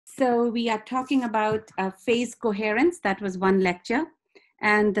So we are talking about phase coherence. That was one lecture.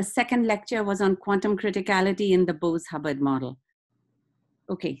 And the second lecture was on quantum criticality in the Bose-Hubbard model.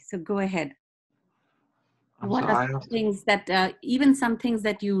 Okay, so go ahead. What are some things that, even some things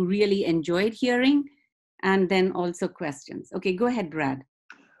that you really enjoyed hearing, and then also questions. Okay, go ahead, Brad.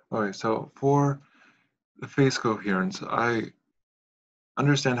 Okay, so for the phase coherence, I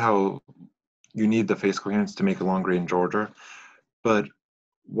understand how you need the phase coherence to make a long-range order, but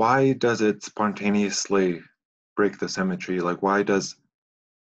why does it spontaneously break the symmetry? Like, how does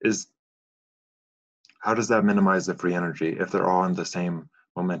that minimize the free energy if they're all in the same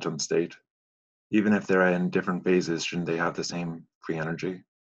momentum state? Even if they're in different phases, shouldn't they have the same free energy?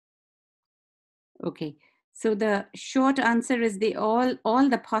 Okay, so the short answer is all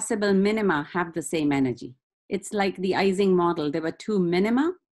the possible minima have the same energy. It's like the Ising model. There were two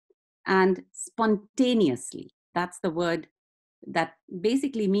minima, and spontaneously, that's the word that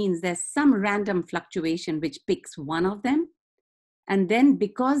basically means there's some random fluctuation which picks one of them. And then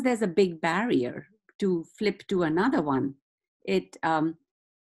because there's a big barrier to flip to another one, at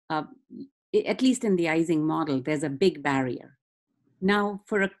least in the Ising model, there's a big barrier. Now,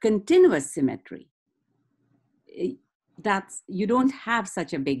 for a continuous symmetry, you don't have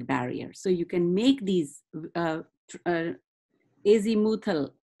such a big barrier. So you can make these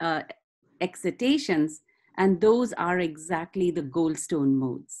azimuthal excitations, and those are exactly the Goldstone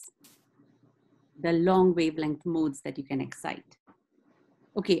modes, the long wavelength modes that you can excite.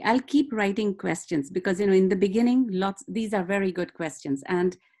 Okay, I'll keep writing questions because, in the beginning, these are very good questions.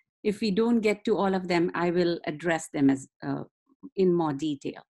 And if we don't get to all of them, I will address them in more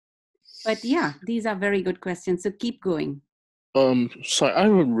detail. But yeah, these are very good questions. So keep going. So I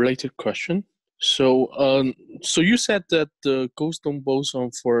have a related question. So you said that the Goldstone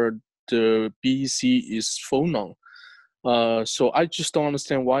boson for the BEC is phonon. So I just don't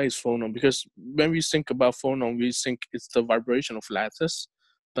understand why it's phonon, because when we think about phonon, we think it's the vibration of lattice.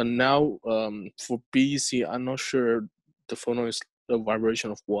 But now for BEC, I'm not sure the phonon is the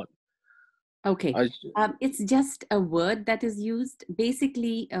vibration of what. Okay, it's just a word that is used.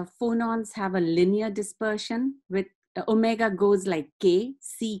 Basically, phonons have a linear dispersion with omega goes like K,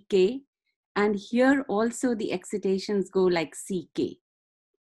 CK, and here also the excitations go like CK.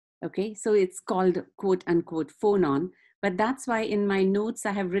 Okay, so it's called quote unquote phonon, but that's why in my notes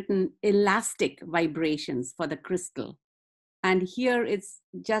I have written elastic vibrations for the crystal. And here it's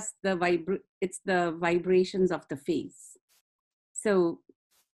just the vibrations of the phase. So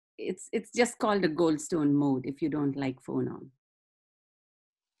it's just called a Goldstone mode if you don't like phonon.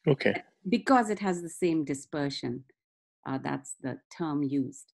 Okay. Because it has the same dispersion, that's the term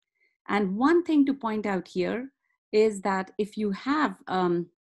used. And one thing to point out here is that if you have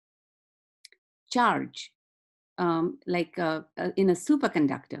charge, like in a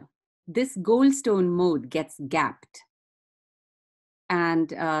superconductor, this Goldstone mode gets gapped. And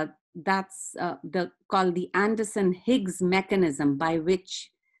that's called the Anderson-Higgs mechanism, by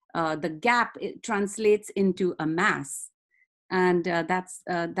which the gap translates into a mass. And that's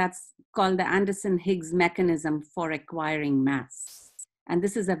called the Anderson-Higgs mechanism for acquiring mass. And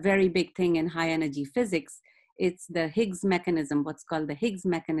this is a very big thing in high energy physics. It's the Higgs mechanism, what's called the Higgs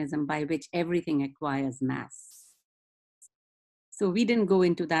mechanism, by which everything acquires mass. So we didn't go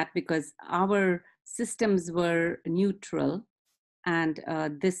into that because our systems were neutral, and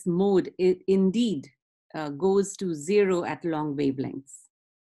this mode indeed goes to 0 at long wavelengths.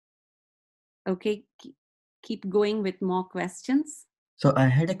 Okay, keep going with more questions. So I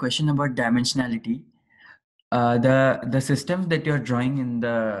had a question about dimensionality. The systems that you're drawing in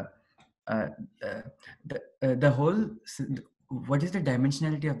the whole, what is the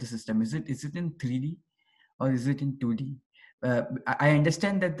dimensionality of the system? Is it in 3D or is it in 2D? I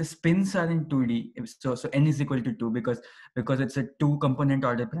understand that the spins are in 2D, so n is equal to 2 because it's a 2-component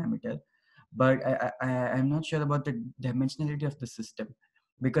order parameter. But I'm not sure about the dimensionality of the system,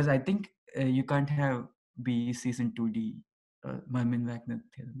 because I think you can't have BECs in 2D, Mermin-Wagner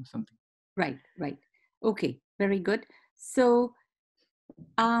theorem or something. Right. Okay, very good. So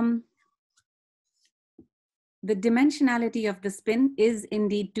the dimensionality of the spin is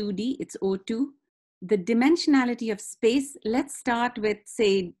indeed 2D, it's O2. The dimensionality of space, let's start with,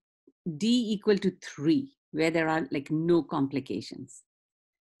 say, D equal to 3, where there are like no complications.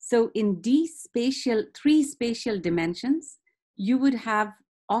 So in three spatial dimensions, you would have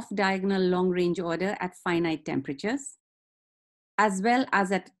off-diagonal long-range order at finite temperatures, as well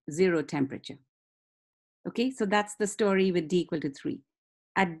as at 0 temperature. Okay, so that's the story with D equal to 3.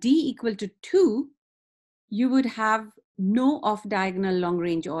 At D equal to 2, you would have no off-diagonal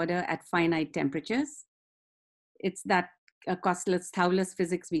long-range order at finite temperatures. It's that costless, Thouless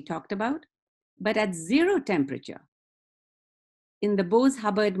physics we talked about. But at zero temperature, in the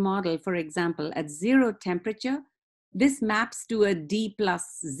Bose-Hubbard model, for example, at zero temperature, this maps to a D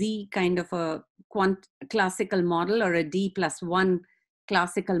plus Z kind of a classical model, or a D plus 1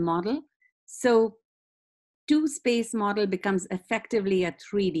 classical model. So two-space model becomes effectively a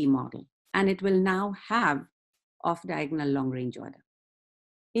 3D model, and it will now have off-diagonal long-range order.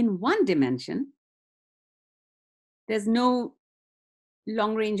 In one dimension, there's no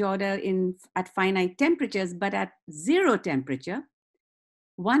long-range order at finite temperatures, but at zero temperature,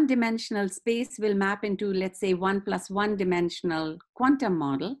 one-dimensional space will map into, let's say, 1 plus 1 dimensional quantum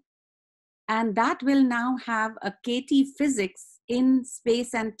model. And that will now have a KT physics in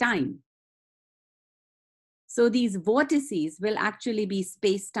space and time. So these vortices will actually be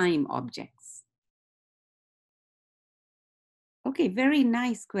space-time objects. Okay, very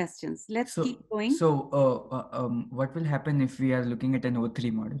nice questions. Let's keep going. So what will happen if we are looking at an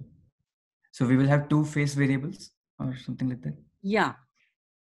O3 model? So we will have two phase variables or something like that? Yeah.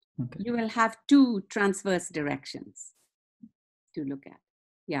 Okay. You will have two transverse directions to look at.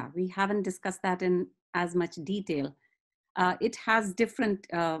 Yeah, we haven't discussed that in as much detail. It has different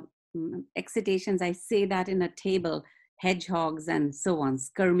excitations. I say that in a table, hedgehogs and so on,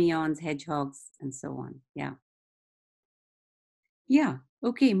 skyrmions, hedgehogs, and so on. Yeah. Yeah,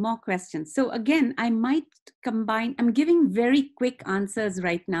 okay, more questions. So again, I might combine, I'm giving very quick answers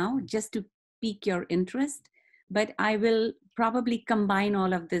right now just to pique your interest, but I will probably combine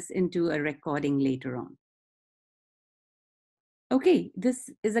all of this into a recording later on. Okay, this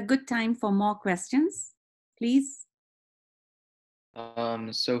is a good time for more questions, please.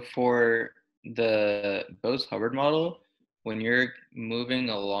 So for the Bose-Hubbard model, when you're moving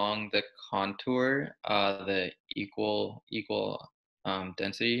along the contour, the equal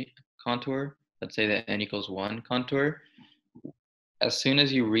density contour, let's say the n equals 1 contour, as soon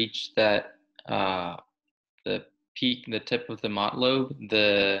as you reach that, the peak, the tip of the Mott lobe,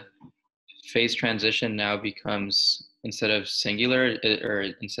 the phase transition now becomes, instead of singular, or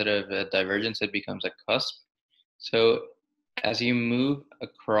instead of a divergence, it becomes a cusp. So as you move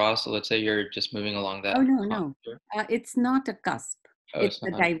across, let's say you're just moving along that. Oh, no. It's not a cusp. Oh, it's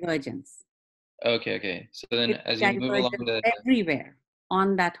a divergence. Okay. So then as you move along the... Everywhere.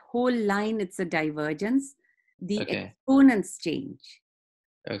 On that whole line, it's a divergence. The exponents change.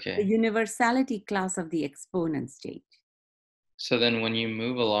 Okay. The universality class of the exponents change. So then when you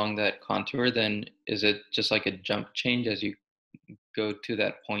move along that contour, then is it just like a jump change as you go to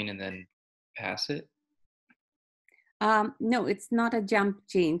that point and then pass it? No, it's not a jump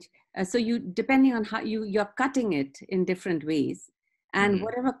change. So you, depending on how you're cutting it in different ways, and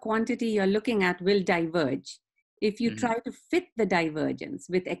whatever quantity you're looking at will diverge. If you try to fit the divergence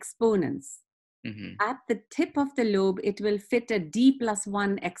with exponents, at the tip of the lobe, it will fit a D plus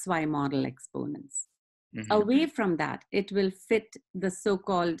 1 XY model exponents. Away from that, it will fit the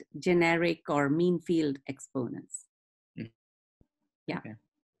so-called generic or mean field exponents. Yeah. Okay.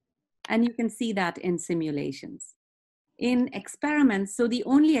 And you can see that in simulations. In experiments, so the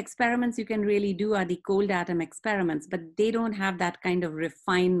only experiments you can really do are the cold atom experiments, but they don't have that kind of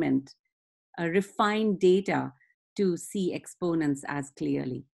refinement, refined data to see exponents as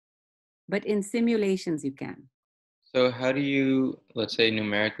clearly. But in simulations, you can. So how do you, let's say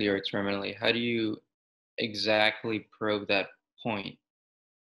numerically or experimentally, how do you exactly probe that point?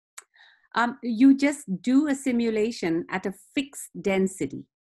 You just do a simulation at a fixed density.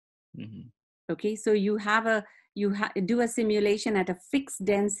 Okay, so you have do a simulation at a fixed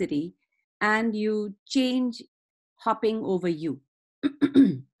density, and you change hopping over U.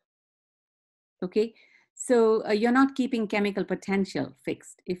 Okay, so you're not keeping chemical potential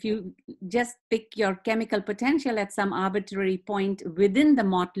fixed. If you just pick your chemical potential at some arbitrary point within the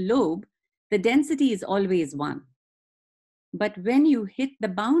Mott lobe, the density is always 1. But when you hit the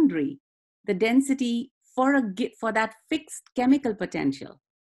boundary, the density for that fixed chemical potential,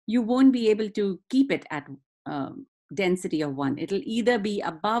 you won't be able to keep it at density of 1. It'll either be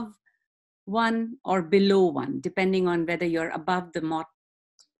above 1 or below 1, depending on whether you're above the Mott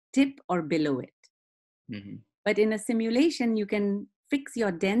tip or below it. But in a simulation, you can fix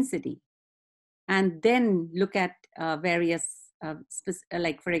your density and then look at various,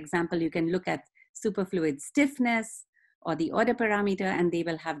 like for example, you can look at superfluid stiffness or the order parameter, and they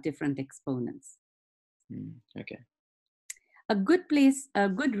will have different exponents. Okay. A good place, a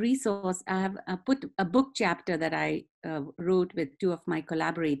good resource, I have put a book chapter that I wrote with 2 of my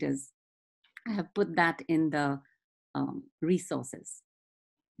collaborators. I have put that in the resources.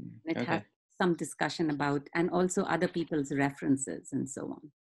 It has some discussion about, and also other people's references and so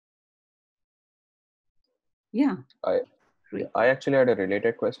on. Yeah. Great. I actually had a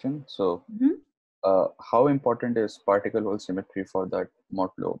related question. So, how important is particle hole symmetry for that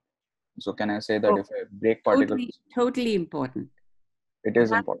Mott lobe? So, can I say that if I break particle, Totally important. it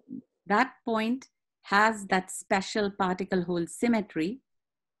is important. That point has that special particle hole symmetry,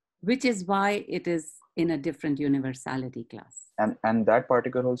 which is why it is in a different universality class. And that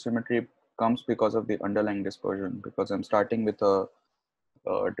particle hole symmetry comes because of the underlying dispersion, because I'm starting with a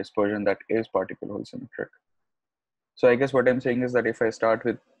dispersion that is particle hole symmetric. So I guess what I'm saying is that if I start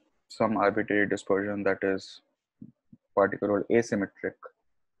with some arbitrary dispersion that is particle hole asymmetric,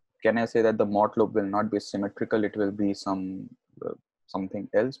 can I say that the Mott lobe will not be symmetrical? It will be something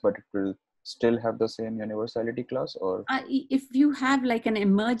else, but it will still have the same universality class? Or if you have like an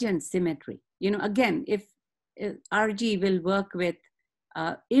emergent symmetry, again, if RG will work with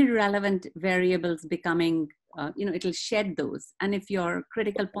irrelevant variables becoming, it'll shed those. And if your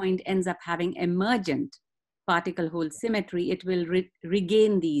critical point ends up having emergent particle hole symmetry, it will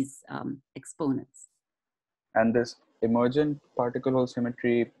regain these exponents. And this emergent particle hole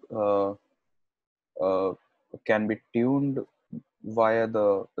symmetry can be tuned via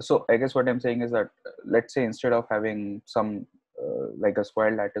so I guess what I'm saying is that, let's say instead of having some like a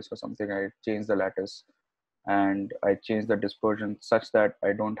square lattice or something, I change the lattice and I change the dispersion such that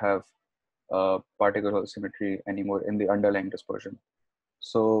I don't have particle hole symmetry anymore in the underlying dispersion.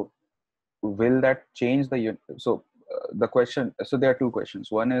 So will that change the the question? So there are two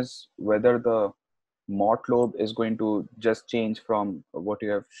questions. One is whether the Mott lobe is going to just change from what you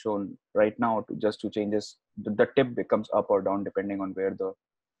have shown right now to just to changes. The tip becomes up or down depending on where the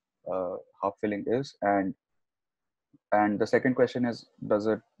half filling is. And the second question is, does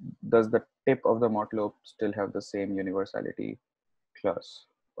the tip of the Mott lobe still have the same universality class?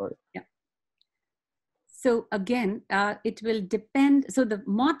 Or yeah. So again, it will depend. So the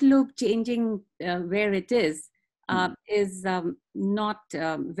Mott lobe changing where it is not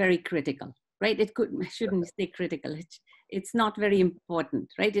very critical, right? I shouldn't say critical. It's not very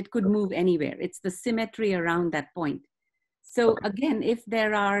important, right? It could move anywhere. It's the symmetry around that point. So again, if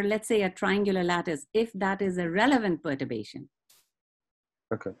there are, let's say, a triangular lattice, if that is a relevant perturbation,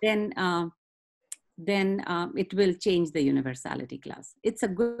 then it will change the universality class. It's a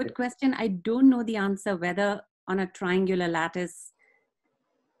good question. I don't know the answer whether on a triangular lattice,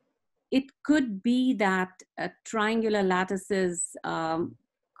 it could be that triangular lattices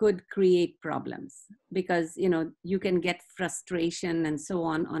could create problems because, you can get frustration and so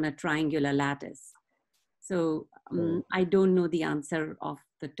on a triangular lattice. So I don't know the answer off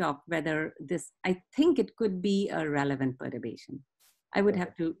the top whether I think it could be a relevant perturbation. I would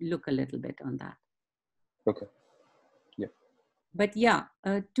have to look a little bit on that. Okay. Yeah. But yeah,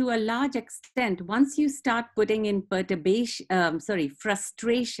 to a large extent, once you start putting in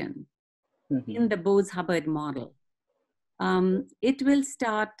frustration in the Bose-Hubbard model, it will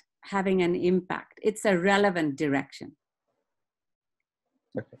start having an impact. It's a relevant direction.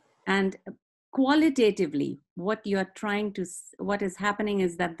 Okay. And qualitatively, what is happening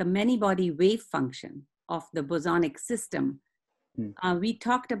is that the many-body wave function of the bosonic system, we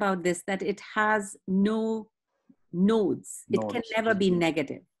talked about this, that it has no nodes. It can never be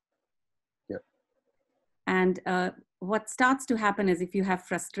negative. Yeah. And what starts to happen is if you have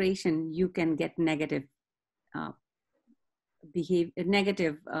frustration, you can get negative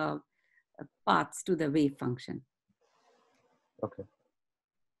paths to the wave function. Okay.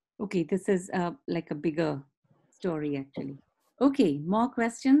 Okay, this is like a bigger story actually. Okay, more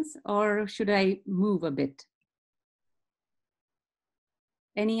questions or should I move a bit?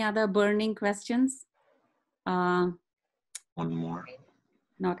 Any other burning questions? One more.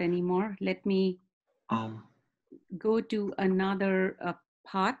 Not anymore. Let me go to another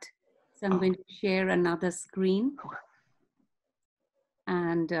part. So I'm going to share another screen. Okay.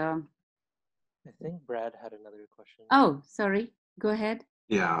 And I think Brad had another question. Oh, sorry. Go ahead.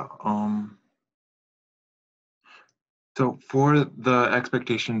 Yeah. So for the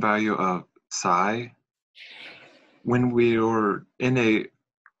expectation value of psi, when we were in a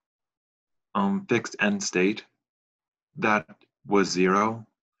fixed end state, that was 0.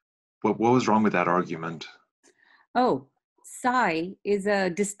 What was wrong with that argument? Oh, psi is a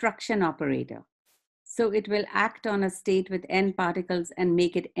destruction operator. So it will act on a state with n particles and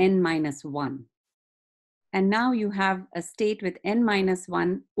make it n-1. And now you have a state with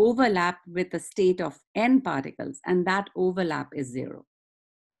n-1 overlap with a state of n particles, and that overlap is 0.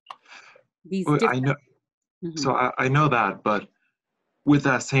 I know. So I know that, but with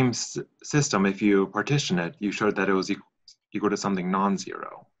that same system, if you partition it, you showed that it was equal to something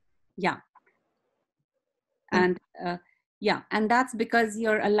non-zero. Yeah. And Yeah, and that's because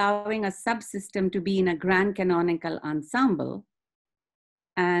you're allowing a subsystem to be in a grand canonical ensemble.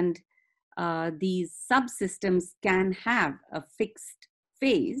 And these subsystems can have a fixed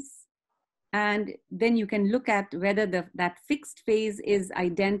phase. And then you can look at whether that fixed phase is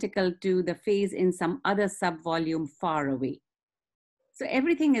identical to the phase in some other subvolume far away. So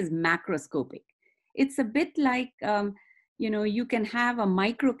everything is macroscopic. It's a bit like, you can have a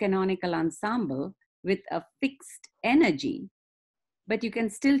microcanonical ensemble with a fixed energy, but you can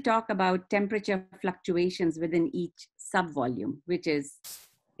still talk about temperature fluctuations within each subvolume, which is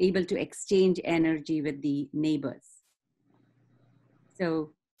able to exchange energy with the neighbors.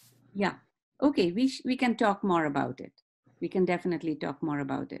 So yeah, okay, we can talk more about it. We can definitely talk more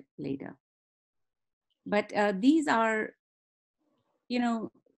about it later. But these are,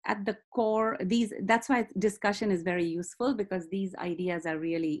 at the core, that's why discussion is very useful, because these ideas are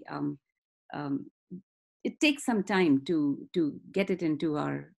really, it takes some time to get it into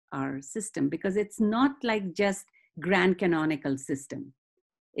our system, because it's not like just grand canonical system.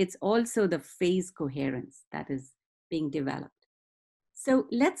 It's also the phase coherence that is being developed. So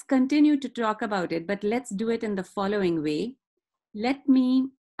let's continue to talk about it, but let's do it in the following way.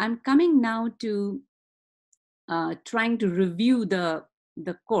 I'm coming now to trying to review the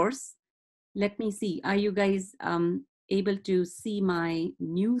course. Let me see, are you guys able to see my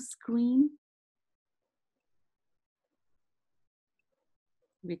new screen?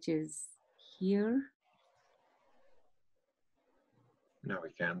 Which is here. Now we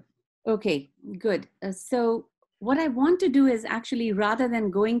can. Okay, good. So what I want to do is actually, rather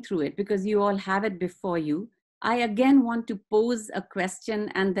than going through it, because you all have it before you, I again want to pose a question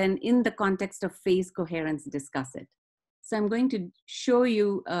and then in the context of phase coherence, discuss it. So I'm going to show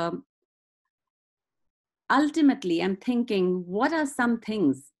you, ultimately, I'm thinking, what are some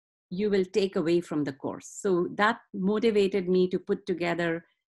things you will take away from the course? So that motivated me to put together,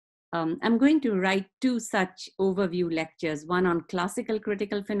 I'm going to write 2 such overview lectures, one on classical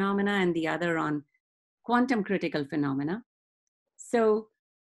critical phenomena and the other on quantum critical phenomena. So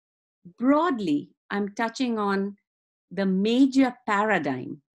broadly, I'm touching on the major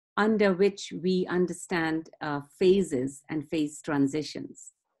paradigm under which we understand phases and phase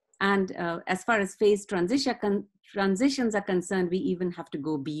transitions. And as far as phase transitions are concerned, we even have to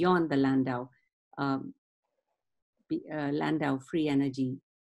go beyond the Landau free energy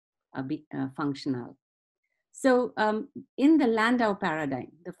functional. So in the Landau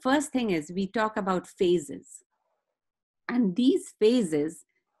paradigm, the first thing is we talk about phases. And these phases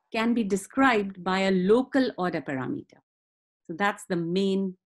can be described by a local order parameter. So that's the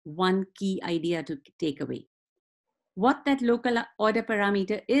main one key idea to take away. What that local order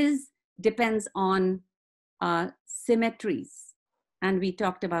parameter is depends on symmetries. And we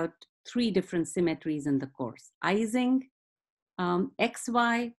talked about 3 different symmetries in the course: Ising,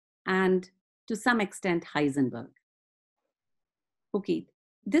 XY, and to some extent Heisenberg. Okay,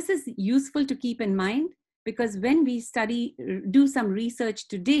 this is useful to keep in mind, because when we do some research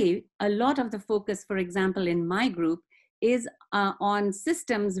today, a lot of the focus, for example, in my group, is on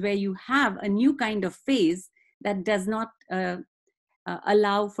systems where you have a new kind of phase that does not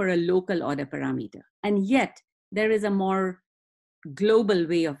allow for a local order parameter. And yet there is a more global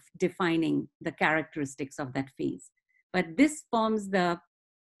way of defining the characteristics of that phase. But this forms the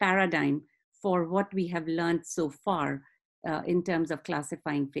paradigm for what we have learned so far in terms of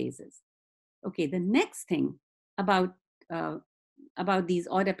classifying phases. Okay, the next thing about these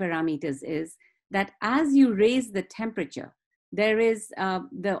order parameters is that as you raise the temperature, there is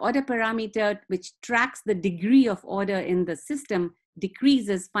the order parameter which tracks the degree of order in the system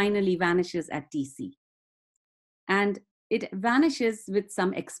decreases, finally vanishes at TC. And it vanishes with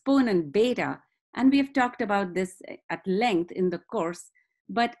some exponent beta. And we have talked about this at length in the course,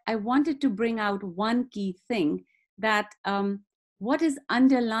 but I wanted to bring out one key thing, that what is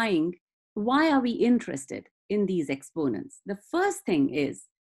underlying, why are we interested in these exponents? The first thing is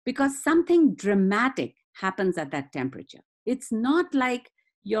because something dramatic happens at that temperature. It's not like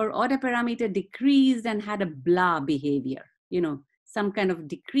your order parameter decreased and had a blah behavior, some kind of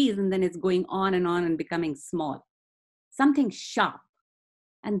decrease, and then it's going on and becoming small. Something sharp.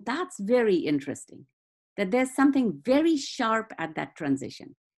 And that's very interesting, that there's something very sharp at that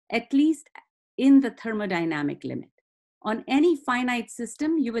transition, at least in the thermodynamic limit. On any finite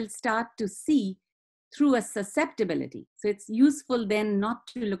system, you will start to see through a susceptibility. So it's useful then not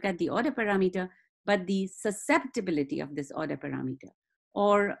to look at the order parameter, but the susceptibility of this order parameter.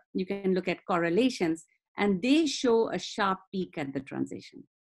 Or you can look at correlations, and they show a sharp peak at the transition.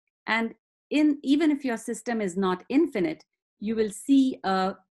 And even if your system is not infinite, you will see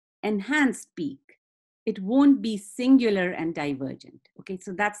a enhanced peak it won't be singular and divergent. Okay,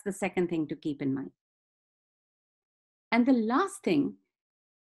 so that's the second thing to keep in mind. And the last thing,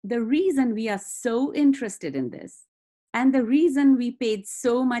 the reason we are so interested in this and the reason we paid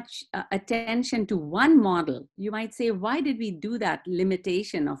so much attention to one model, you might say, why did we do that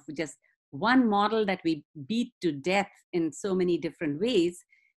limitation of just one model that we beat to death in so many different ways?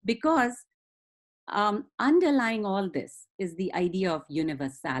 Because underlying all this is the idea of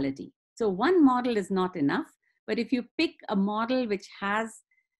universality. So one model is not enough, but if you pick a model which has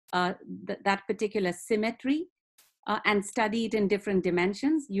that particular symmetry and study it in different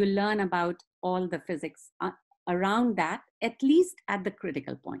dimensions, you learn about all the physics around that, at least at the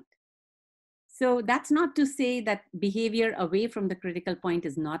critical point. So that's not to say that behavior away from the critical point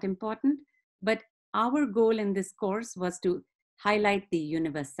is not important, but our goal in this course was to highlight the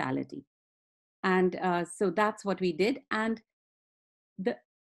universality. And so that's what we did. And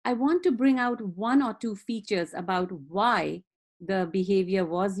I want to bring out one or two features about why the behavior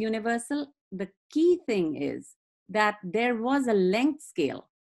was universal. The key thing is that there was a length scale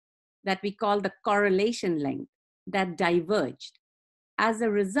that we call the correlation length that diverged. As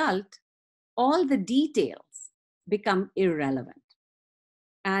a result, all the details become irrelevant.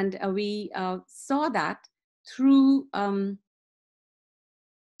 And we saw that through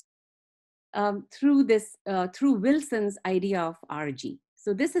through Wilson's idea of RG.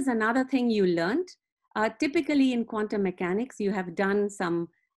 So this is another thing you learned. Typically in quantum mechanics, you have done some,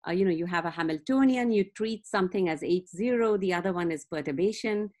 you have a Hamiltonian, you treat something as H0, the other one is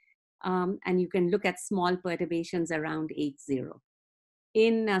perturbation, and you can look at small perturbations around H0.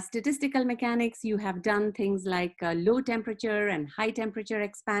 In statistical mechanics, you have done things like low temperature and high temperature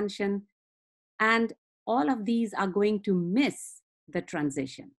expansion, and all of these are going to miss the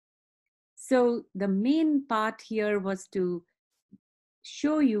transition. So the main part here was to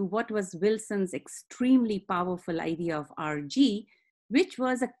show you what was Wilson's extremely powerful idea of RG, which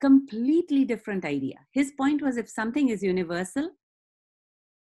was a completely different idea. His point was, if something is universal,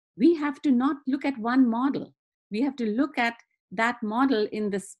 we have to not look at one model. We have to look at that model in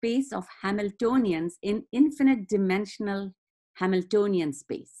the space of Hamiltonians in infinite dimensional Hamiltonian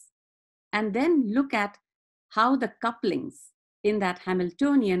space. And then look at how the couplings in that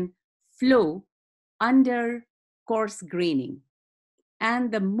Hamiltonian flow under coarse graining.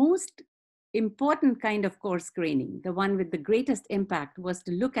 And the most important kind of coarse graining, the one with the greatest impact, was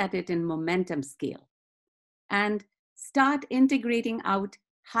to look at it in momentum scale and start integrating out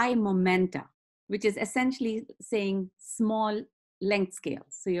high momenta, which is essentially saying small length scale.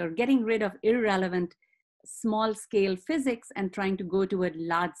 So you're getting rid of irrelevant small scale physics and trying to go toward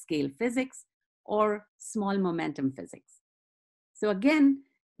large scale physics or small momentum physics. So again,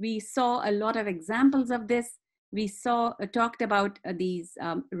 we saw a lot of examples of this. We talked about these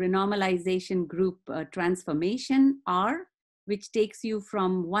renormalization group transformation R, which takes you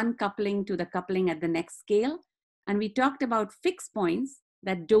from one coupling to the coupling at the next scale. And we talked about fixed points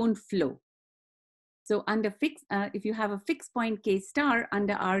that don't flow. So under if you have a fixed point K star,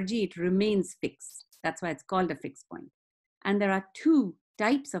 under RG, it remains fixed. That's why it's called a fixed point. And there are two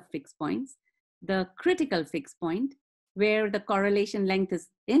types of fixed points. The critical fixed point, where the correlation length is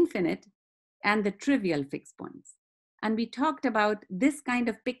infinite, and the trivial fixed points. And we talked about this kind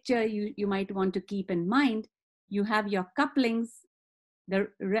of picture you might want to keep in mind. You have your couplings. The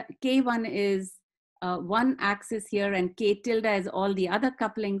K1 is one axis here, and K tilde is all the other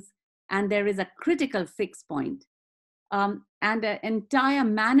couplings. And there is a critical fixed point and an entire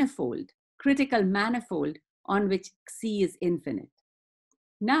manifold, critical manifold on which C is infinite.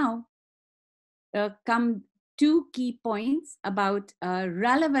 Now come two key points about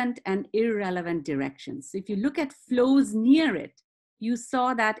relevant and irrelevant directions. So if you look at flows near it, you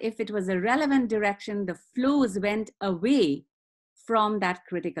saw that if it was a relevant direction, the flows went away from that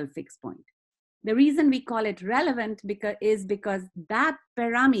critical fixed point. The reason we call it relevant is because that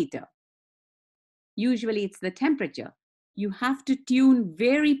parameter, usually it's the temperature, you have to tune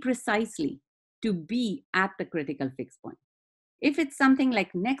very precisely to be at the critical fixed point. If it's something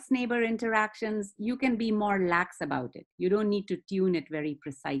like next neighbor interactions, you can be more lax about it. You don't need to tune it very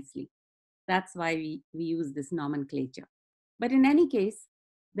precisely. That's why we use this nomenclature. But in any case,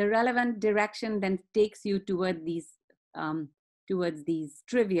 the relevant direction then takes you toward these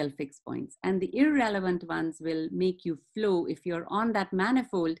trivial fixed points. And the irrelevant ones will make you flow. If you're on that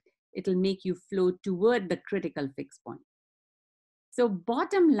manifold, it'll make you flow toward the critical fixed point. So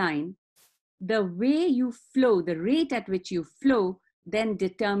bottom line, the way you flow, the rate at which you flow, then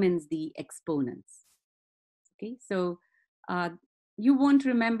determines the exponents. Okay, so you won't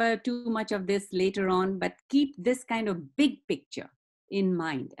remember too much of this later on, but keep this kind of big picture in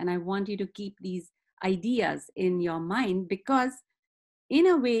mind. And I want you to keep these ideas in your mind, because in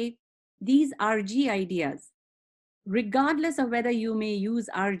a way, these RG ideas, regardless of whether you may use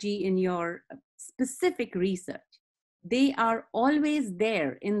RG in your specific research, they are always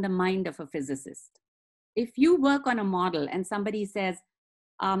there in the mind of a physicist. If you work on a model and somebody says,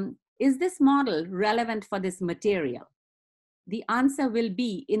 is this model relevant for this material? The answer will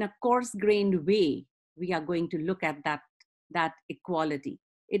be, in a coarse-grained way, we are going to look at that equality.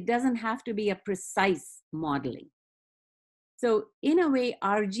 It doesn't have to be a precise modeling. So in a way,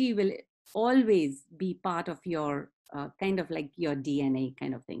 RG will always be part of your kind of like your DNA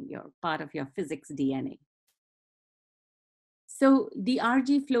kind of thing, your part of your physics DNA. So the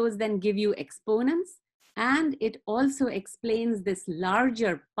RG flows then give you exponents, and it also explains this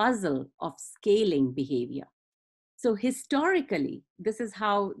larger puzzle of scaling behavior. So historically, this is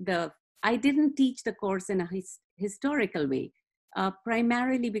how I didn't teach the course in a historical way,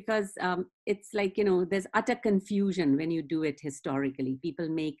 primarily because it's like, there's utter confusion when you do it historically. People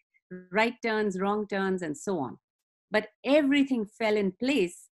make right turns, wrong turns, and so on. But everything fell in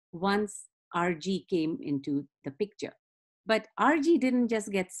place once RG came into the picture. But RG didn't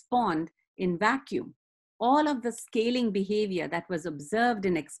just get spawned in vacuum. All of the scaling behavior that was observed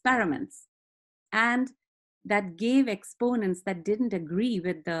in experiments and that gave exponents that didn't agree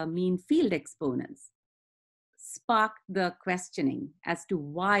with the mean field exponents sparked the questioning as to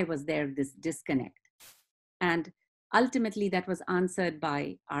why was there this disconnect. And ultimately that was answered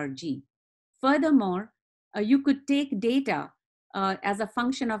by RG. Furthermore, you could take data as a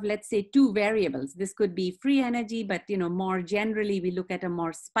function of, let's say, two variables. This could be free energy, but more generally, we look at a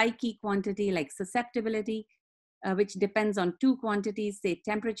more spiky quantity like susceptibility, which depends on two quantities, say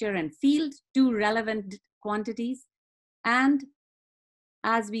temperature and field, two relevant quantities. And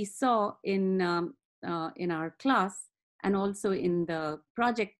as we saw in our class and also in the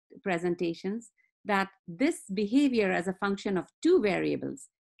project presentations, that this behavior as a function of two variables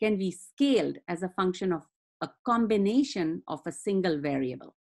can be scaled as a function of a combination of a single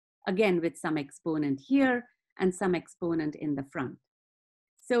variable, again with some exponent here and some exponent in the front.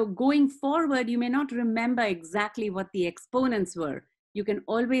 So going forward, you may not remember exactly what the exponents were. You can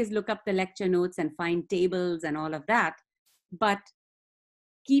always look up the lecture notes and find tables and all of that, but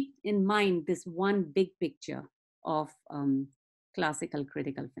keep in mind this one big picture of classical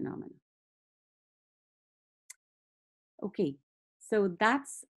critical phenomena. Okay, so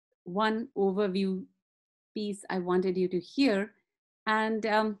that's one overview piece I wanted you to hear. And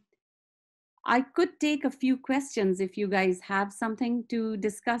I could take a few questions if you guys have something to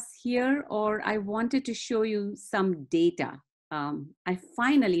discuss here, or I wanted to show you some data. I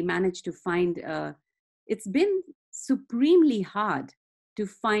finally managed to find, it's been supremely hard to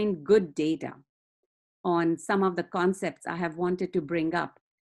find good data on some of the concepts I have wanted to bring up,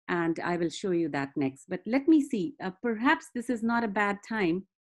 and I will show you that next. But let me see, perhaps this is not a bad time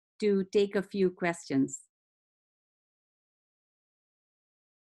to take a few questions.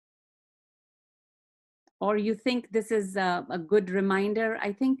 Or you think this is a good reminder?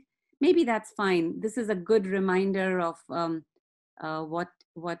 I think maybe that's fine. This is a good reminder of what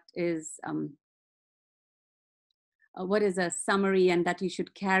is a summary and that you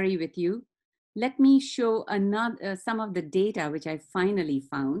should carry with you. Let me show some of the data which I finally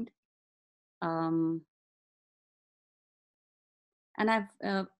found. And I've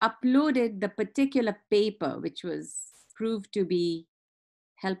uploaded the particular paper which was proved to be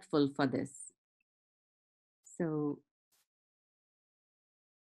helpful for this. So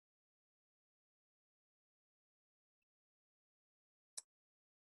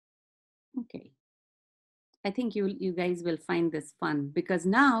okay. I think you guys will find this fun, because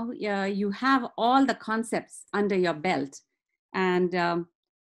now you have all the concepts under your belt, and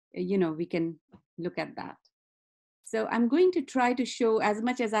we can look at that. So I'm going to try to show, as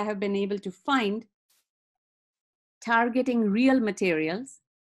much as I have been able to find, targeting real materials,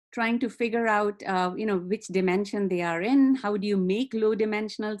 trying to figure out which dimension they are in, how do you make low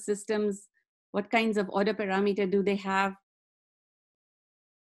dimensional systems, what kinds of order parameter do they have,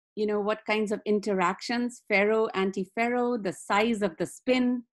 what kinds of interactions, ferro, anti-ferro, the size of the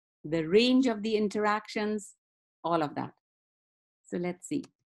spin, the range of the interactions, all of that. So let's see.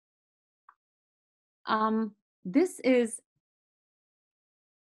 This is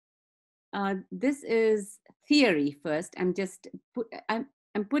theory first. I'm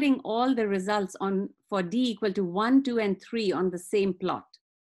putting all the results on for D equal to 1, 2, and 3 on the same plot.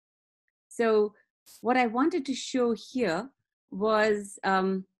 So what I wanted to show here was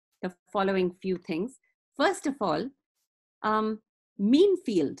the following few things. First of all, mean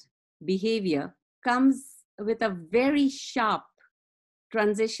field behavior comes with a very sharp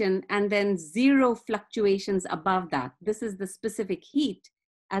transition and then 0 fluctuations above that. This is the specific heat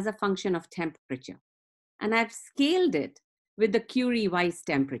as a function of temperature. And I've scaled it with the Curie-Weiss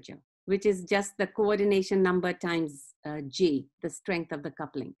temperature, which is just the coordination number times J, the strength of the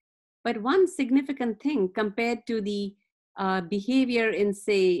coupling. But one significant thing compared to the behavior in,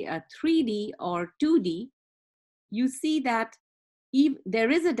 say, 3D or 2D, you see that there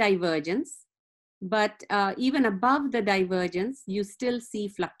is a divergence, but even above the divergence, you still see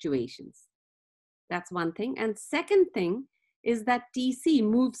fluctuations. That's one thing. And second thing is that TC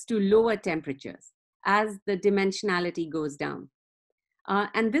moves to lower temperatures as the dimensionality goes down.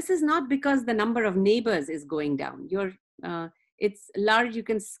 And this is not because the number of neighbors is going down. It's large, you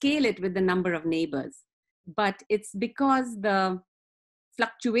can scale it with the number of neighbors, but it's because the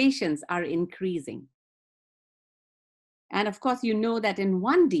fluctuations are increasing. And of course, you know that in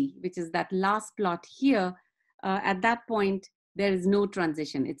 1D, which is that last plot here, at that point, there is no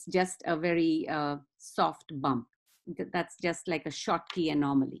transition. It's just a very soft bump. That's just like a Schottky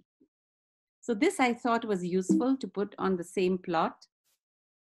anomaly. So this I thought was useful to put on the same plot.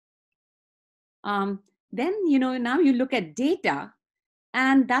 Then, now you look at data,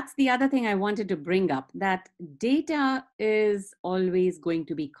 and that's the other thing I wanted to bring up, that data is always going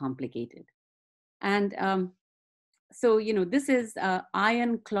to be complicated. And so, this is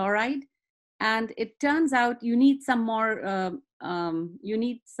iron chloride, and it turns out you need some more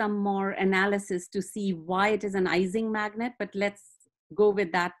analysis to see why it is an Ising magnet, but let's go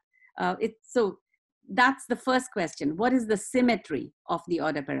with that. So that's the first question. What is the symmetry of the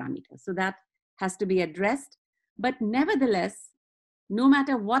order parameter? So that has to be addressed. But nevertheless, no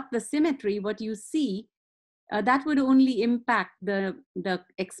matter what the symmetry, what you see, that would only impact the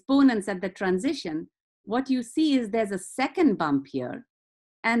exponents at the transition. What you see is there's a second bump here,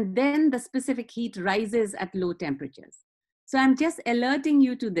 and then the specific heat rises at low temperatures. So I'm just alerting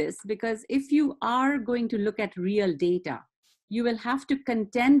you to this, because if you are going to look at real data, you will have to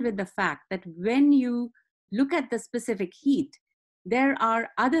contend with the fact that when you look at the specific heat, there are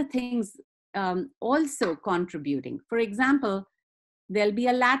other things also contributing. For example, there'll be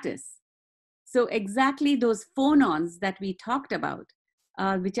a lattice. So exactly those phonons that we talked about,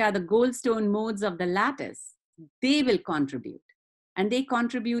 which are the Goldstone modes of the lattice, they will contribute. And they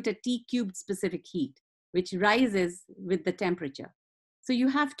contribute a T-cubed specific heat, which rises with the temperature. So you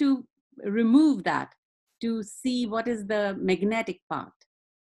have to remove that to see what is the magnetic part.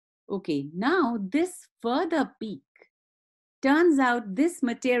 Okay, now this further peak, turns out this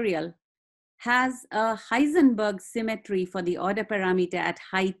material has a Heisenberg symmetry for the order parameter at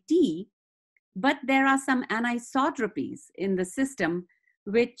high T, but there are some anisotropies in the system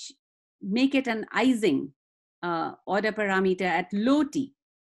which make it an Ising order parameter at low T.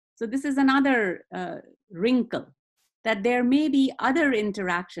 So this is another wrinkle, that there may be other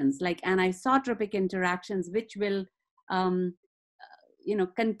interactions like anisotropic interactions which will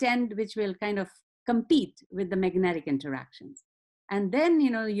contend, which will kind of compete with the magnetic interactions. And then,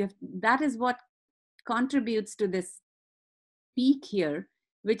 that is what contributes to this peak here,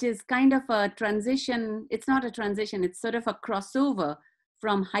 which is kind of a transition. It's not a transition, it's sort of a crossover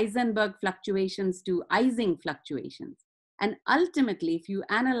from Heisenberg fluctuations to Ising fluctuations. And ultimately, if you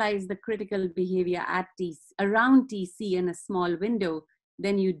analyze the critical behavior at around TC in a small window,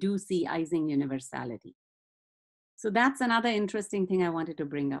 then you do see Ising universality. So that's another interesting thing I wanted to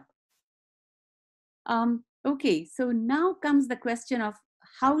bring up. Okay, so now comes the question of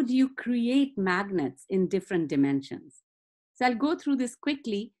how do you create magnets in different dimensions? So I'll go through this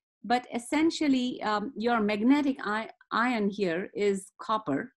quickly, but essentially your magnetic ion here is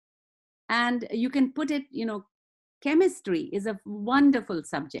copper, and you can put it, chemistry is a wonderful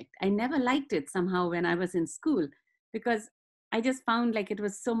subject. I never liked it somehow when I was in school, because I just found like it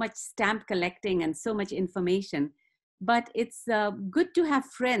was so much stamp collecting and so much information, but it's good to have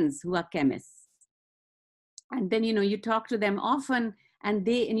friends who are chemists. And then, you talk to them often, and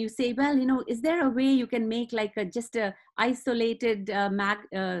you say, well, is there a way you can make like just a isolated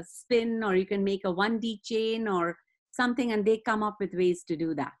spin, or you can make a 1D chain or something, and they come up with ways to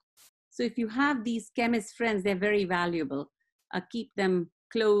do that. So if you have these chemist friends, they're very valuable. Keep them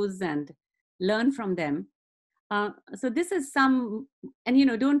close and learn from them. So this is some,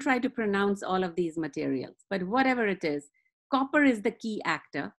 and don't try to pronounce all of these materials, but whatever it is, copper is the key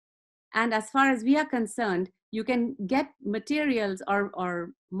actor. And as far as we are concerned, you can get materials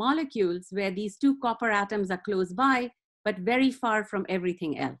or molecules where these two copper atoms are close by, but very far from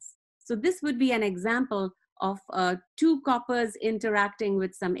everything else. So this would be an example of two coppers interacting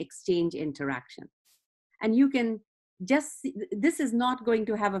with some exchange interaction. And you can just see, this is not going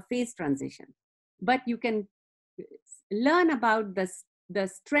to have a phase transition, but you can learn about the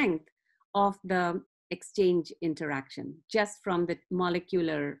strength of the exchange interaction just from the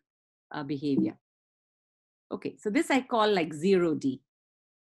molecular behavior. Okay, so this I call like 0D.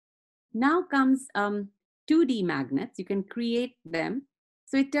 Now comes 2D magnets. You can create them.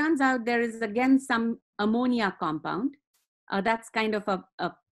 So it turns out there is again some ammonia compound. That's kind of a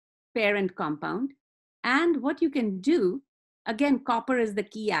parent compound. And what you can do, again, copper is the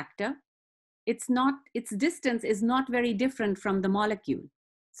key actor. Its distance is not very different from the molecule.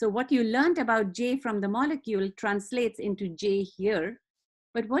 So what you learned about J from the molecule translates into J here.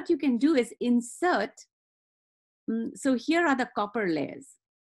 But what you can do is insert. So here are the copper layers.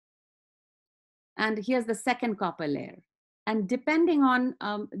 And here's the second copper layer. And depending on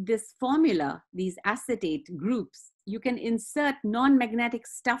this formula, these acetate groups, you can insert non-magnetic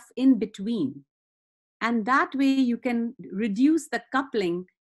stuff in between. And that way you can reduce the coupling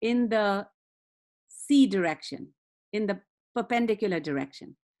in the C direction, in the perpendicular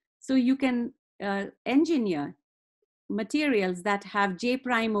direction. So you can engineer materials that have J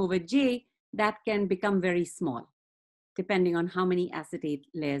prime over J that can become very small, depending on how many acetate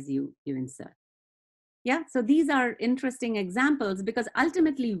layers you insert. Yeah, so these are interesting examples because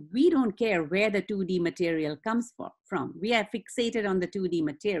ultimately we don't care where the 2D material comes from. We are fixated on the 2D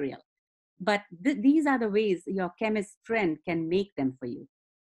material. But these are the ways your chemist friend can make them for you.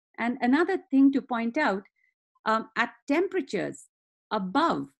 And another thing to point out, at temperatures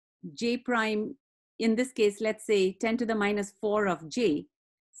above J prime, in this case, let's say 10 to the minus 4 of J,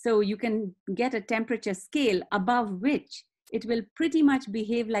 so you can get a temperature scale above which it will pretty much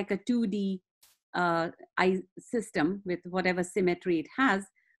behave like a 2D system with whatever symmetry it has.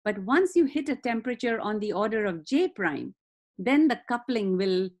 But once you hit a temperature on the order of J prime, then the coupling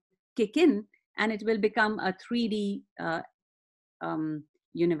will kick in and it will become a 3D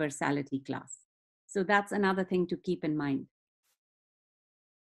universality class. So that's another thing to keep in mind.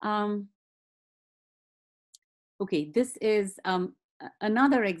 Okay, this is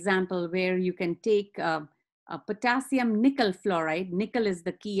another example where you can take a potassium nickel fluoride. Nickel is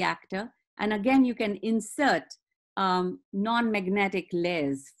the key actor. And again, you can insert non-magnetic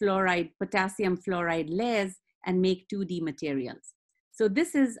layers, potassium fluoride layers, and make 2D materials. So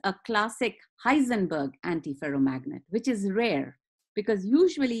this is a classic Heisenberg antiferromagnet, which is rare because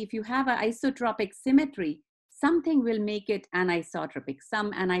usually if you have an isotropic symmetry, something will make it anisotropic,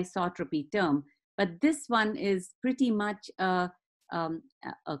 some anisotropy term. But this one is pretty much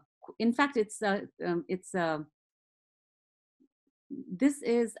in fact, it's a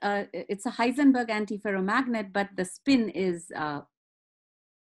Heisenberg antiferromagnet, but the spin is, I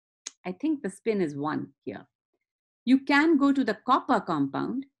think the spin is 1 here. You can go to the copper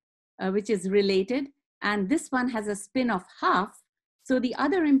compound, which is related, and this one has a spin of half. So the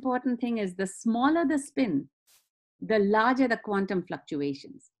other important thing is the smaller the spin, the larger the quantum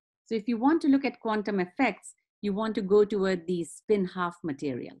fluctuations. So if you want to look at quantum effects, you want to go toward these spin half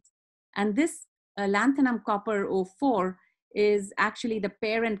materials. And this lanthanum copper 04 is actually the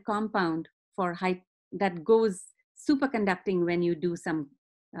parent compound for that goes superconducting when you do some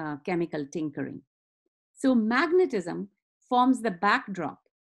chemical tinkering. So magnetism forms the backdrop,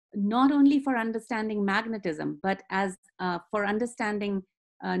 not only for understanding magnetism, but as for understanding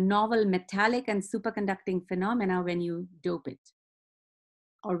novel metallic and superconducting phenomena when you dope it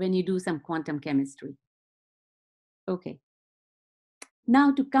or when you do some quantum chemistry. Okay.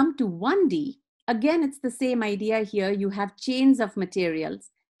 Now to come to 1D, again, it's the same idea here. You have chains of materials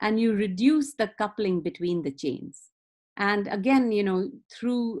and you reduce the coupling between the chains. And again,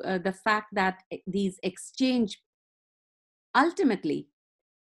 through the fact that these exchange, ultimately,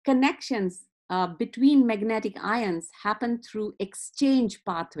 connections between magnetic ions happen through exchange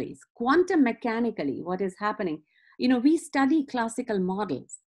pathways. Quantum mechanically, what is happening? We study classical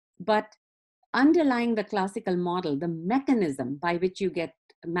models, but underlying the classical model, the mechanism by which you get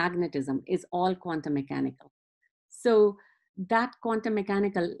magnetism is all quantum mechanical. So that quantum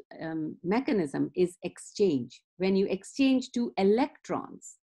mechanical mechanism is exchange. When you exchange 2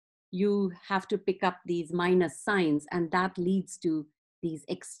 electrons, you have to pick up these minus signs, and that leads to these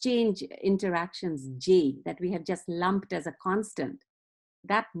exchange interactions J that we have just lumped as a constant.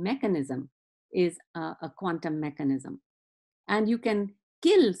 That mechanism is a quantum mechanism. And you can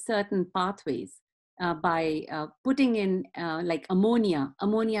kill certain pathways by putting in like ammonia.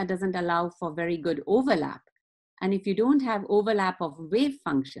 Ammonia doesn't allow for very good overlap. And if you don't have overlap of wave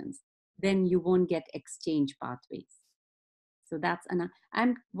functions, then you won't get exchange pathways. So that's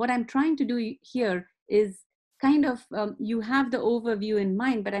what I'm trying to do here is kind of, you have the overview in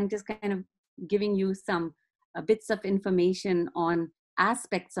mind, but I'm just kind of giving you some bits of information on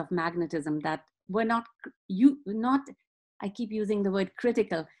aspects of magnetism that were not I keep using the word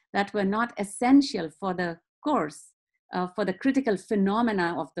critical, that were not essential for the course, for the critical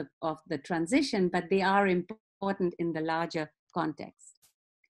phenomena of the transition, but they are important in the larger context.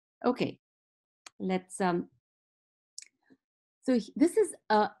 Okay, let's, so this is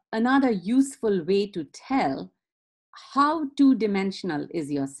another useful way to tell how two-dimensional is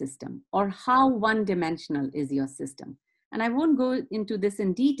your system or how one-dimensional is your system. And I won't go into this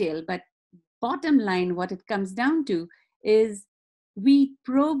in detail, but bottom line, what it comes down to is we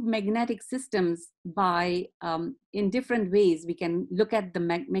probe magnetic systems by, in different ways. We can look at the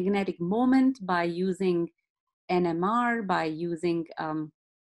magnetic moment by using NMR, by using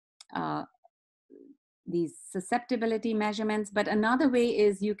these susceptibility measurements. But another way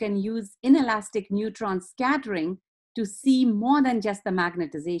is you can use inelastic neutron scattering to see more than just the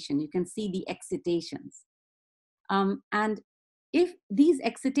magnetization. You can see the excitations. And if these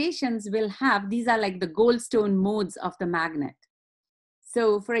excitations will have, these are like the Goldstone modes of the magnet.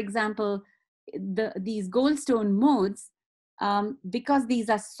 So for example, these Goldstone modes, because these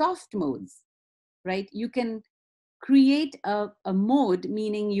are soft modes, right? You can create a mode,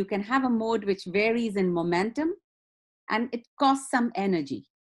 meaning you can have a mode which varies in momentum and it costs some energy.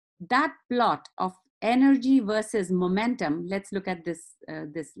 That plot of energy versus momentum, let's look at this,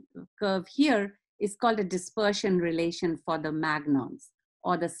 this curve here, is called a dispersion relation for the magnons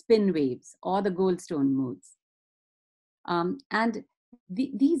or the spin waves or the Goldstone modes. And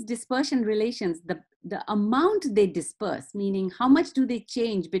these dispersion relations, the amount they disperse, meaning how much do they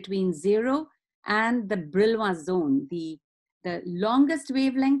change between 0 and the Brillouin zone, the longest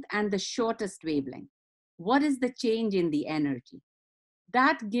wavelength and the shortest wavelength. What is the change in the energy?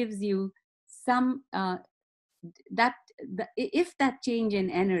 That gives you some, if that change in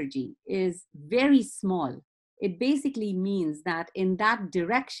energy is very small, it basically means that in that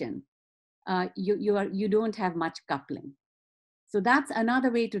direction, you don't have much coupling. So that's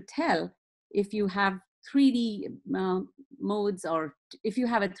another way to tell if you have 3D modes, or if you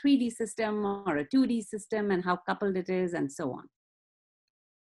have a 3D system or a 2D system, and how coupled it is, and so on.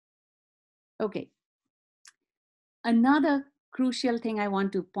 Okay. Another crucial thing I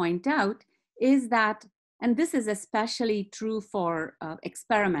want to point out is that, and this is especially true for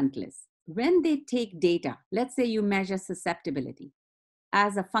experimentalists, when they take data, let's say you measure susceptibility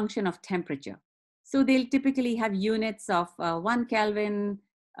as a function of temperature. So they'll typically have units of 1 Kelvin,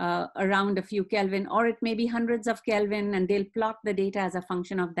 around a few Kelvin, or it may be hundreds of Kelvin, and they'll plot the data as a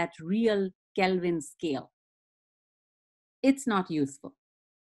function of that real Kelvin scale. It's not useful.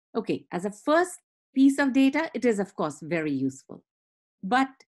 Okay, as a first piece of data, it is of course very useful, but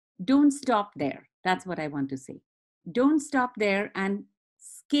don't stop there. That's what I want to say. Don't stop there and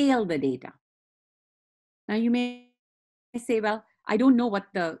scale the data. Now you may say, well, I don't know what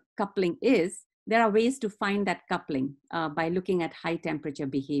the coupling is. There are ways to find that coupling by looking at high temperature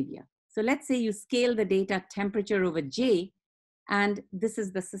behavior. So let's say you scale the data temperature over J, and this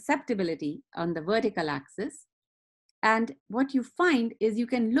is the susceptibility on the vertical axis. And what you find is you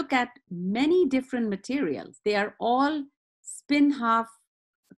can look at many different materials. They are all spin half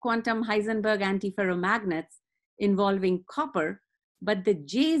quantum Heisenberg antiferromagnets involving copper, but the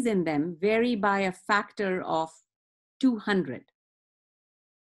J's in them vary by a factor of 200.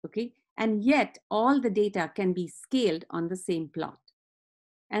 Okay, and yet all the data can be scaled on the same plot.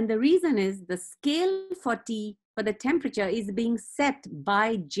 And the reason is the scale for T, for the temperature, is being set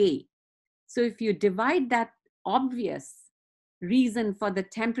by J. So if you divide that obvious reason for the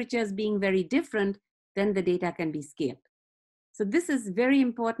temperatures being very different, then the data can be scaled. So this is very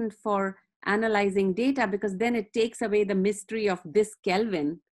important for analyzing data, because then it takes away the mystery of this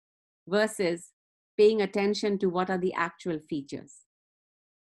Kelvin versus paying attention to what are the actual features.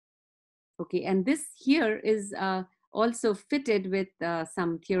 Okay, and this here is also fitted with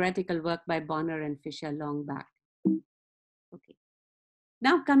some theoretical work by Bonner and Fisher long back. Okay.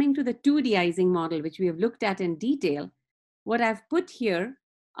 Now coming to the 2D-izing model, which we have looked at in detail, what I've put here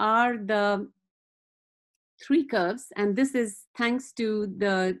are the 3 curves, and this is thanks to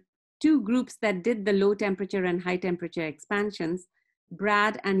the 2 groups that did the low temperature and high temperature expansions.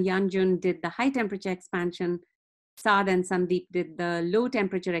 Brad and Yanjun did the high temperature expansion. Saad and Sandeep did the low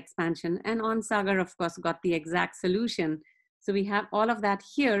temperature expansion, and Onsagar, of course, got the exact solution. So we have all of that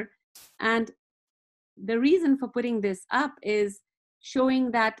here. And the reason for putting this up is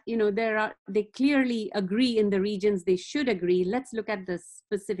showing that, you know, they clearly agree in the regions they should agree. Let's look at the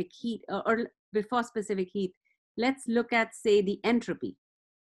specific heat, or before specific heat, let's look at, say, the entropy.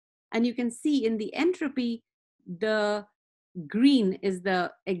 And you can see in the entropy, the green is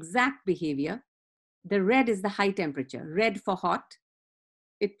the exact behavior. The red is the high temperature, red for hot.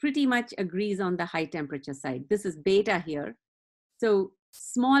 it pretty much agrees on the high temperature side. This is beta here. So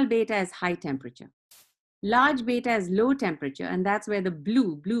small beta is high temperature. Large beta is low temperature, and that's where the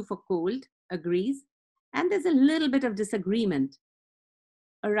blue for cold, agrees. And there's a little bit of disagreement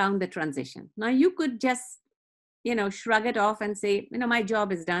around the transition. Now you could just, shrug it off and say, my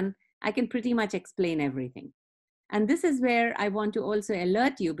job is done. I can pretty much explain everything. And this is where I want to also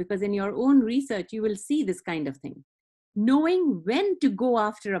alert you, because in your own research, you will see this kind of thing. Knowing when to go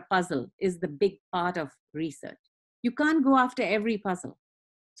after a puzzle is the big part of research. You can't go after every puzzle.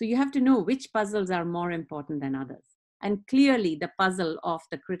 So you have to know which puzzles are more important than others. And clearly the puzzle of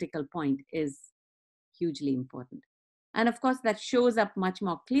the critical point is hugely important. And of course, that shows up much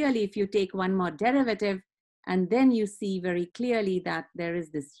more clearly if you take one more derivative, and then you see very clearly that there is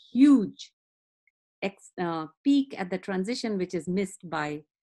this huge peak at the transition, which is missed by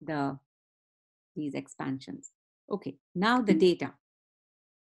these expansions. Okay, now the data.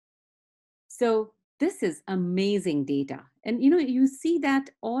 So this is amazing data. And you see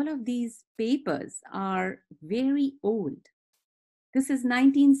that all of these papers are very old. This is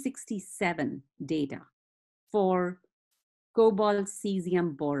 1967 data for cobalt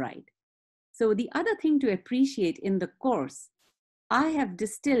cesium boride. So the other thing to appreciate in the course, I have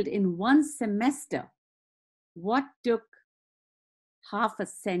distilled in one semester what took half a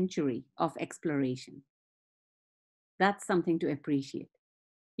century of exploration. That's something to appreciate.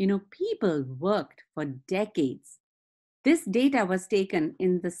 People worked for decades. This data was taken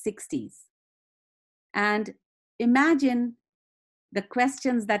in the 60s. And imagine the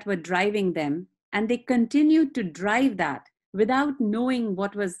questions that were driving them, and they continued to drive that without knowing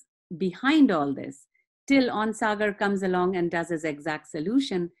what was behind all this, till Onsagar comes along and does his exact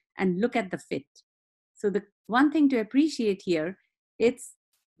solution, and look at the fit. So the one thing to appreciate here, it's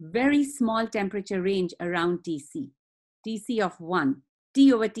very small temperature range around TC. TC of 1.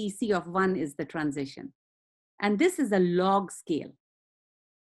 T over TC of 1 is the transition. And this is a log scale.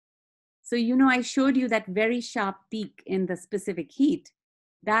 So, I showed you that very sharp peak in the specific heat.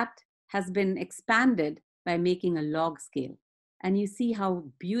 That has been expanded by making a log scale. And you see how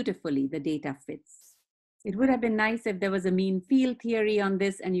beautifully the data fits. It would have been nice if there was a mean field theory on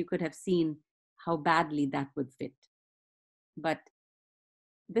this, and you could have seen how badly that would fit. But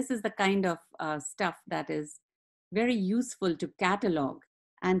this is the kind of stuff that is very useful to catalog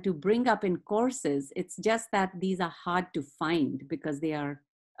and to bring up in courses. It's just that these are hard to find because they are,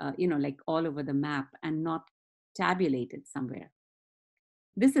 like all over the map and not tabulated somewhere.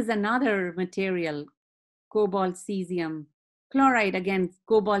 This is another material, cobalt cesium chloride. Again,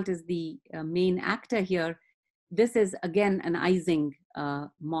 cobalt is the main actor here. This is again an Ising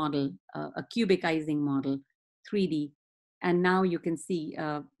model, a cubic Ising model, 3D. And now you can see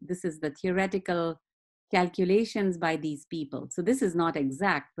this is the theoretical calculations by these people. So this is not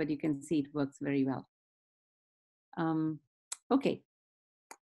exact, but you can see it works very well. Okay.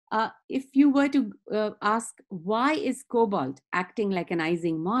 If you were to ask, why is cobalt acting like an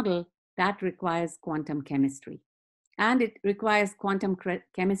Ising model, that requires quantum chemistry. And it requires quantum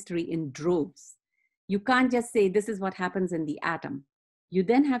chemistry in droves. You can't just say this is what happens in the atom. You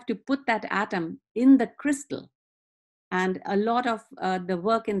then have to put that atom in the crystal. And a lot of the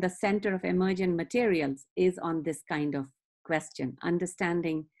work in the Center of Emergent Materials is on this kind of question,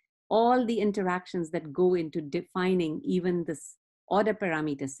 understanding all the interactions that go into defining even this order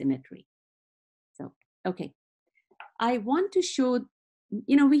parameter symmetry. So, okay. I want to show,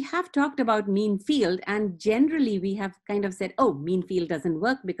 we have talked about mean field, and generally we have kind of said, oh, mean field doesn't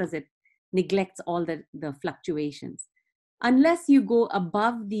work because it neglects all the fluctuations. Unless you go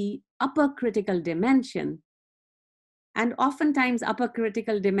above the upper critical dimension, and oftentimes upper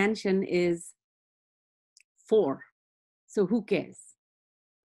critical dimension is 4. So who cares,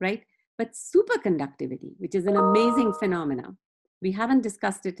 right? But superconductivity, which is an amazing phenomenon, we haven't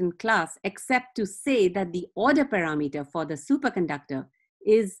discussed it in class, except to say that the order parameter for the superconductor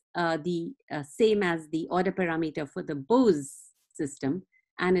is the same as the order parameter for the Bose system.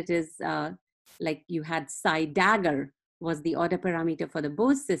 And it is like you had psi dagger was the order parameter for the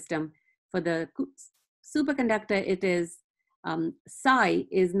Bose system. For the superconductor, it is psi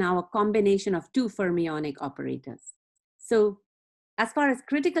is now a combination of 2 fermionic operators. So as far as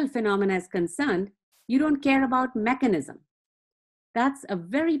critical phenomena is concerned, you don't care about mechanism. That's a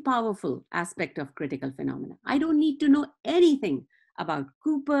very powerful aspect of critical phenomena. I don't need to know anything about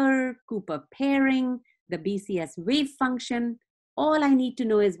Cooper pairing, the BCS wave function. All I need to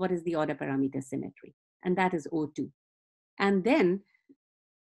know is what is the order parameter symmetry, and that is O2. And then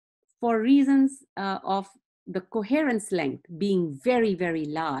for reasons of the coherence length being very, very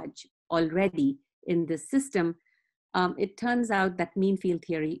large already in this system, it turns out that mean field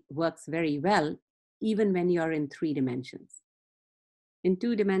theory works very well, even when you're in 3 dimensions. In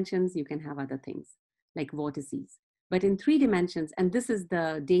 2 dimensions, you can have other things like vortices. But in 3 dimensions, and this is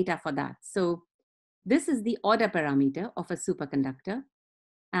the data for that. So this is the order parameter of a superconductor.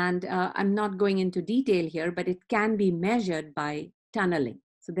 And I'm not going into detail here, but it can be measured by tunneling.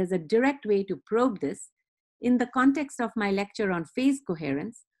 So there's a direct way to probe this. In the context of my lecture on phase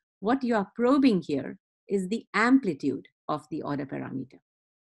coherence, what you are probing here is the amplitude of the order parameter,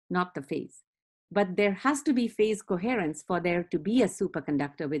 not the phase. But there has to be phase coherence for there to be a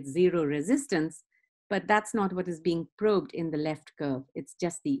superconductor with 0 resistance, but that's not what is being probed in the left curve. It's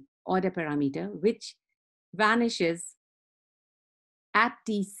just the order parameter, which vanishes at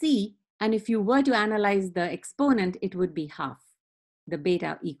Tc, and if you were to analyze the exponent, it would be half, the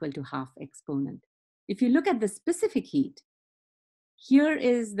beta equal to half exponent. If you look at the specific heat, here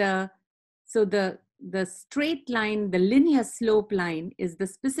is so the straight line, the linear slope line is the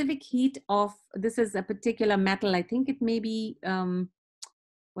specific heat of, this is a particular metal, I think it may be,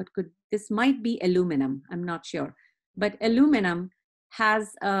 this might be aluminum, I'm not sure. But aluminum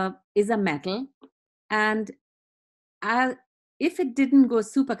is a metal, and if it didn't go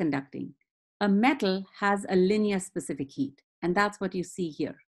superconducting, a metal has a linear specific heat, and that's what you see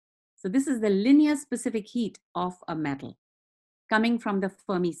here. So this is the linear specific heat of a metal coming from the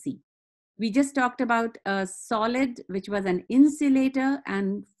Fermi sea. We just talked about a solid, which was an insulator,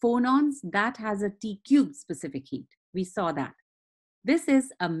 and phonons, that has a T³ specific heat. We saw that. This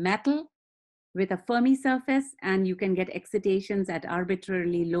is a metal with a Fermi surface, and you can get excitations at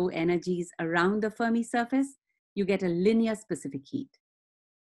arbitrarily low energies around the Fermi surface. You get a linear specific heat.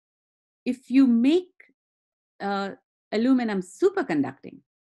 If you make aluminum superconducting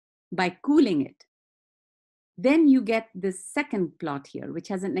by cooling it, then you get this second plot here, which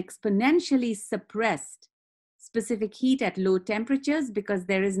has an exponentially suppressed specific heat at low temperatures because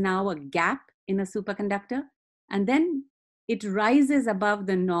there is now a gap in a superconductor. And then it rises above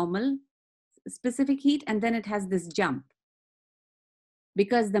the normal specific heat, and then it has this jump.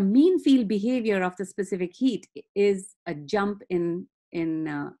 Because the mean field behavior of the specific heat is a jump in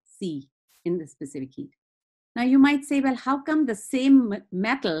C, in the specific heat. Now you might say, well, how come the same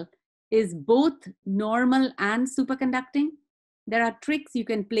metal is both normal and superconducting? There are tricks you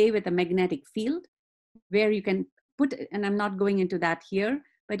can play with a magnetic field where you can put, and I'm not going into that here,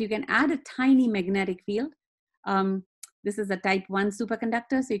 but you can add a tiny magnetic field. This is a type 1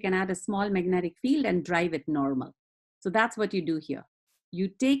 superconductor, so you can add a small magnetic field and drive it normal. So that's what you do here. You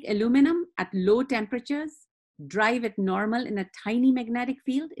take aluminum at low temperatures, drive it normal in a tiny magnetic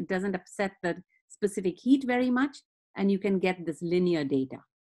field. It doesn't upset the specific heat very much, and you can get this linear data.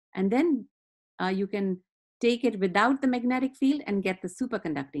 And then you can take it without the magnetic field and get the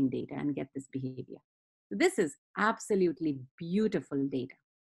superconducting data and get this behavior. So this is absolutely beautiful data.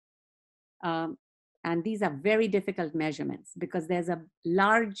 And these are very difficult measurements because there's a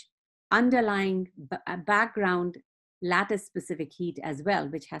large underlying background lattice specific heat as well,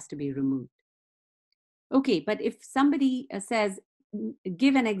 which has to be removed. Okay, but if somebody says,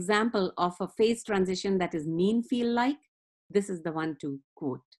 give an example of a phase transition that is mean field like, this is the one to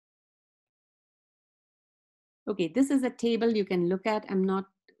quote. Okay, this is a table you can look at.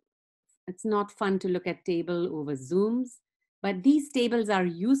 It's not fun to look at table over Zooms, but these tables are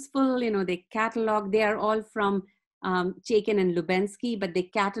useful. You know, they catalog, they are all from Chaikin and Lubensky, but they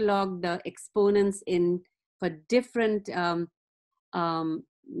catalog the exponents for different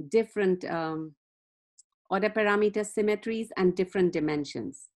order parameter symmetries and different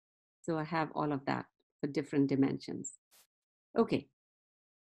dimensions. So I have all of that for different dimensions. Okay.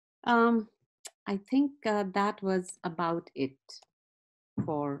 I think that was about it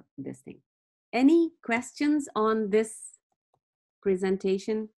for this thing. Any questions on this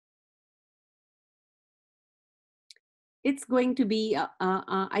presentation? It's going to be,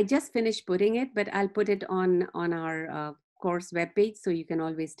 I just finished putting it, but I'll put it on our course webpage so you can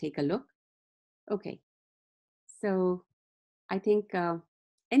always take a look. Okay, so I think,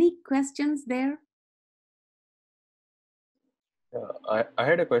 any questions there? I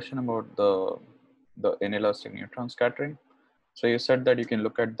had a question about the inelastic neutron scattering. So you said that you can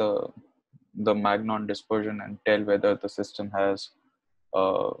look at the Magnon dispersion and tell whether the system has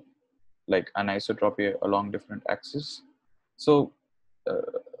like anisotropy along different axes. So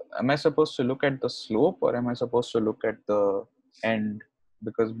am I supposed to look at the slope or am I supposed to look at the end?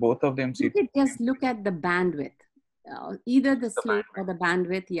 Because both of them You could just look at the bandwidth, either the slope or the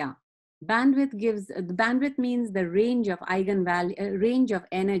bandwidth. Yeah, bandwidth gives, the bandwidth means the range of eigenvalue, range of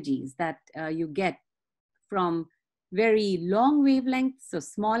energies that you get from very long wavelengths, so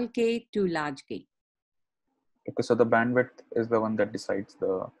small k to large k. Okay, so the bandwidth is the one that decides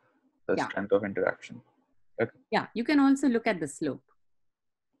the Yeah. strength of interaction. Okay. Yeah, you can also look at the slope.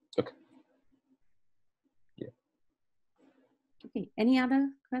 Okay. Yeah. Okay, any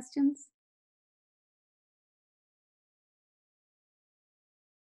other questions?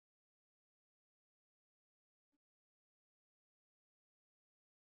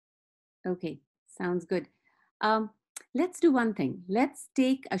 Okay, sounds good. Let's do one thing. Let's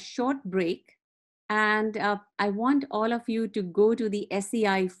take a short break, and I want all of you to go to the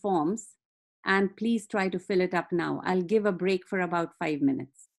SEI forms and please try to fill it up now. I'll give a break for about 5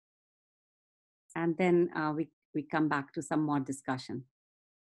 minutes. And then we come back to some more discussion.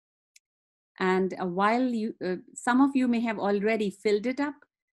 And while you, some of you may have already filled it up,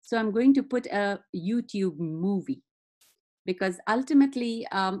 so I'm going to put a YouTube movie, because ultimately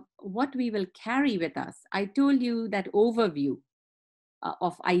what we will carry with us, I told you that overview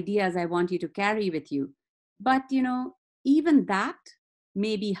of ideas I want you to carry with you. But even that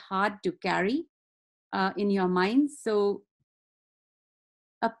may be hard to carry in your mind. So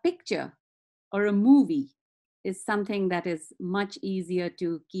a picture or a movie is something that is much easier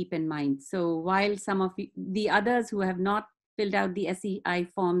to keep in mind. So while some of the others who have not filled out the SEI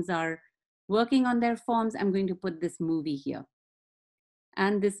forms are working on their forms, I'm going to put this movie here.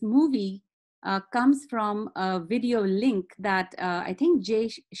 And this movie comes from a video link that I think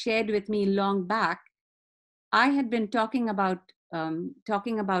Jay shared with me long back. I had been talking about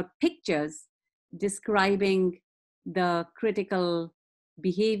pictures describing the critical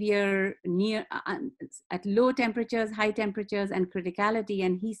behavior near at low temperatures, high temperatures, and criticality.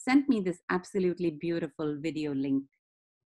 And he sent me this absolutely beautiful video link.